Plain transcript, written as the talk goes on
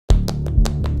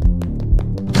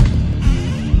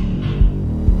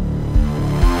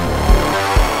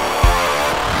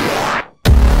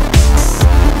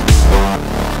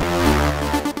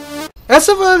What's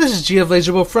up, this is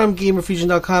GF from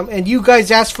GamerFusion.com, and you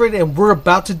guys asked for it, and we're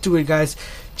about to do it, guys.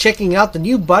 Checking out the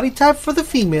new body type for the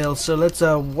females. So let's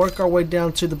work our way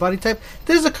down to the body type.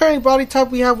 This is the current body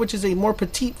type we have, which is a more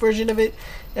petite version of it,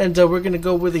 and we're going to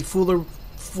go with a fuller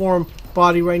form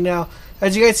body right now.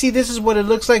 As you guys see, this is what it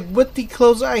looks like with the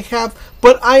clothes I have,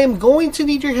 but I am going to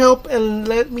need your help and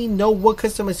let me know what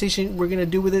customization we're going to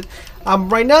do with it.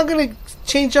 Right now I'm going to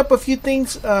change up a few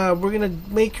things. We're going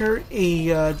to make her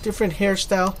a different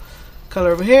hairstyle,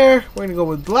 color of hair. We're going to go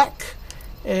with black,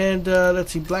 and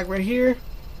let's see, black right here.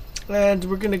 And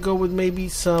we're going to go with maybe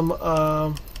some,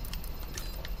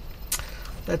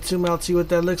 let's zoom out, see what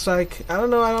that looks like. I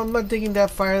don't know, I'm not digging that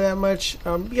fire that much.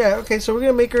 Yeah, okay, so we're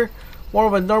going to make her more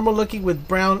of a normal looking with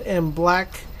brown and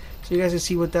black, so you guys can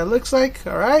see what that looks like.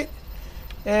 Alright,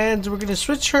 and we're going to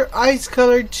switch her eyes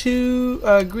color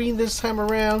to green this time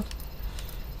around,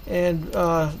 and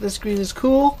this green is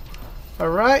cool.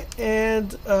 Alright,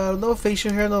 and no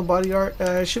facial hair, no body art.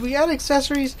 Should we add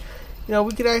accessories? You know,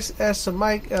 we could add some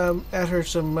mic, add her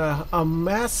some a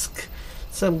mask,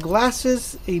 some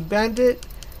glasses, a bandit,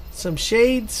 some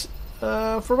shades.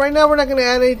 For right now, we're not going to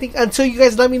add anything until you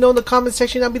guys let me know in the comment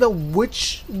section down below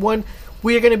which one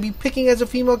we are going to be picking as a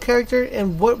female character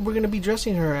and what we're going to be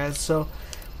dressing her as. So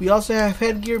we also have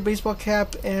headgear, baseball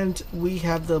cap, and we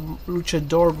have the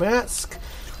luchador mask.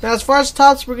 Now, as far as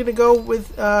tops, we're going to go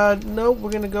with no, we're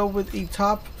going to go with a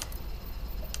top.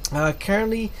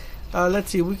 Currently, let's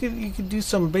see, you could do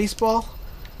some baseball.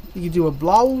 You could do a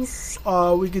blouse.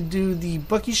 We could do the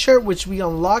Bucky shirt, which we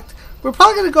unlocked. We're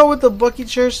probably going to go with the Bucky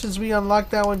shirt since we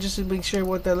unlocked that one, just to make sure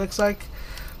what that looks like.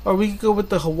 Or we could go with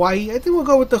the Hawaii. I think we'll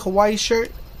go with the Hawaii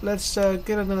shirt. Let's get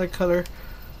another color.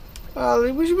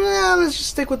 Let's just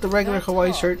stick with the regular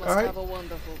Hawaii shirt. Alright.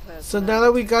 So now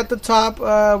that we got the top,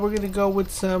 we're going to go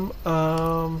with some...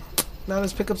 now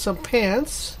let's pick up some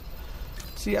pants.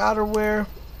 See, outerwear.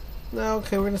 No,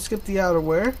 okay, we're going to skip the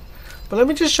outerwear. But let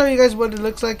me just show you guys what it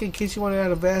looks like in case you want to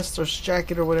add a vest or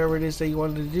jacket or whatever it is that you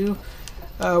wanted to do.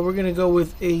 We're going to go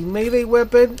with a melee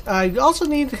weapon. I also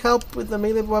need help with the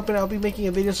melee weapon. I'll be making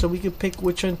a video so we can pick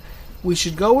which one we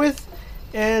should go with.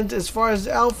 And as far as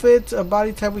outfit,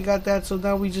 body type, we got that. So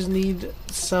now we just need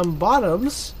some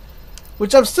bottoms,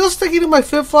 which I'm still sticking to my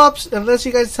flip-flops unless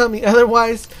you guys tell me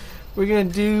otherwise. We're going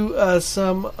to do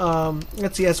some,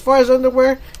 let's see, as far as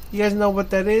underwear, you guys know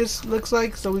what that is, looks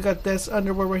like. So we got this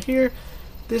underwear right here,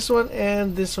 this one,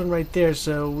 and this one right there.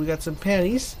 So we got some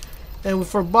panties. And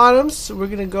for bottoms, we're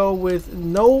going to go with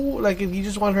no, like if you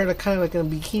just want her to kind of like in a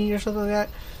bikini or something like that.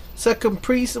 So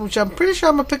capris, which I'm pretty sure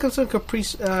I'm going to pick up some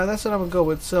capris. That's what I'm going to go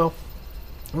with. So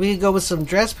we can go with some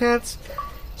dress pants,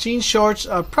 jean shorts.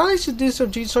 I probably should do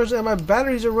some jean shorts, and my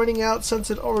batteries are running out.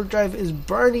 Sunset Overdrive is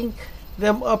burning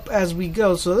them up as we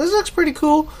go. So this looks pretty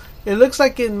cool. It looks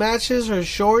like it matches her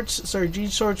shorts, her jean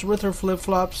shorts with her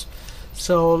flip-flops.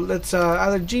 So let's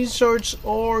either jean shorts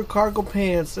or cargo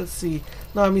pants. Let's see.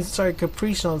 No, I mean, sorry,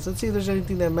 capri shorts. Let's see if there's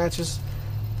anything that matches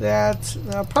that.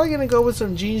 Now, I'm probably going to go with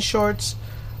some jean shorts,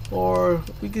 or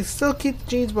we can still keep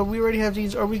jeans, but we already have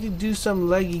jeans, or we could do some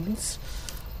leggings.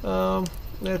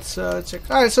 Let's check.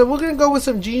 Alright, so we're going to go with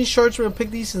some jean shorts. We're going to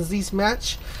pick these since these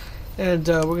match. And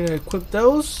we're going to equip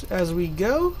those as we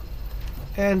go.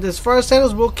 And as far as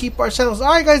sandals, we'll keep our sandals.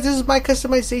 Alright guys, this is my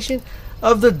customization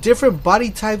of the different body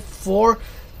type for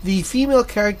the female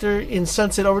character in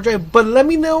Sunset Overdrive. But let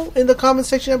me know in the comment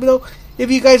section down below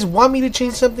if you guys want me to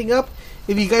change something up.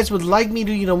 If you guys would like me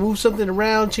to, you know, move something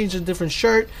around, change a different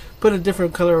shirt, put a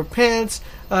different color of pants,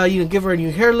 you know, give her a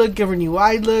new hair look, give her a new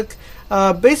eye look.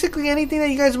 Basically anything that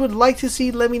you guys would like to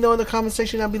see, let me know in the comment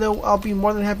section down below. I'll be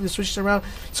more than happy to switch it around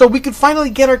so we can finally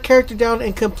get our character down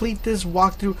and complete this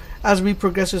walkthrough as we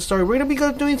progress the story. We're going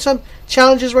to be doing some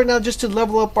challenges right now just to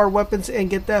level up our weapons and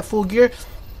get that full gear.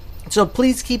 So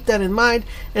please keep that in mind.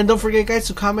 And don't forget, guys,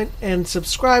 to comment and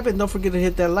subscribe. And don't forget to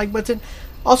hit that like button.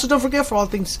 Also, don't forget, for all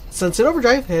things Sunset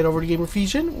Overdrive, head over to Gamer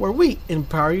Fusion, where we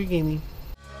empower your gaming.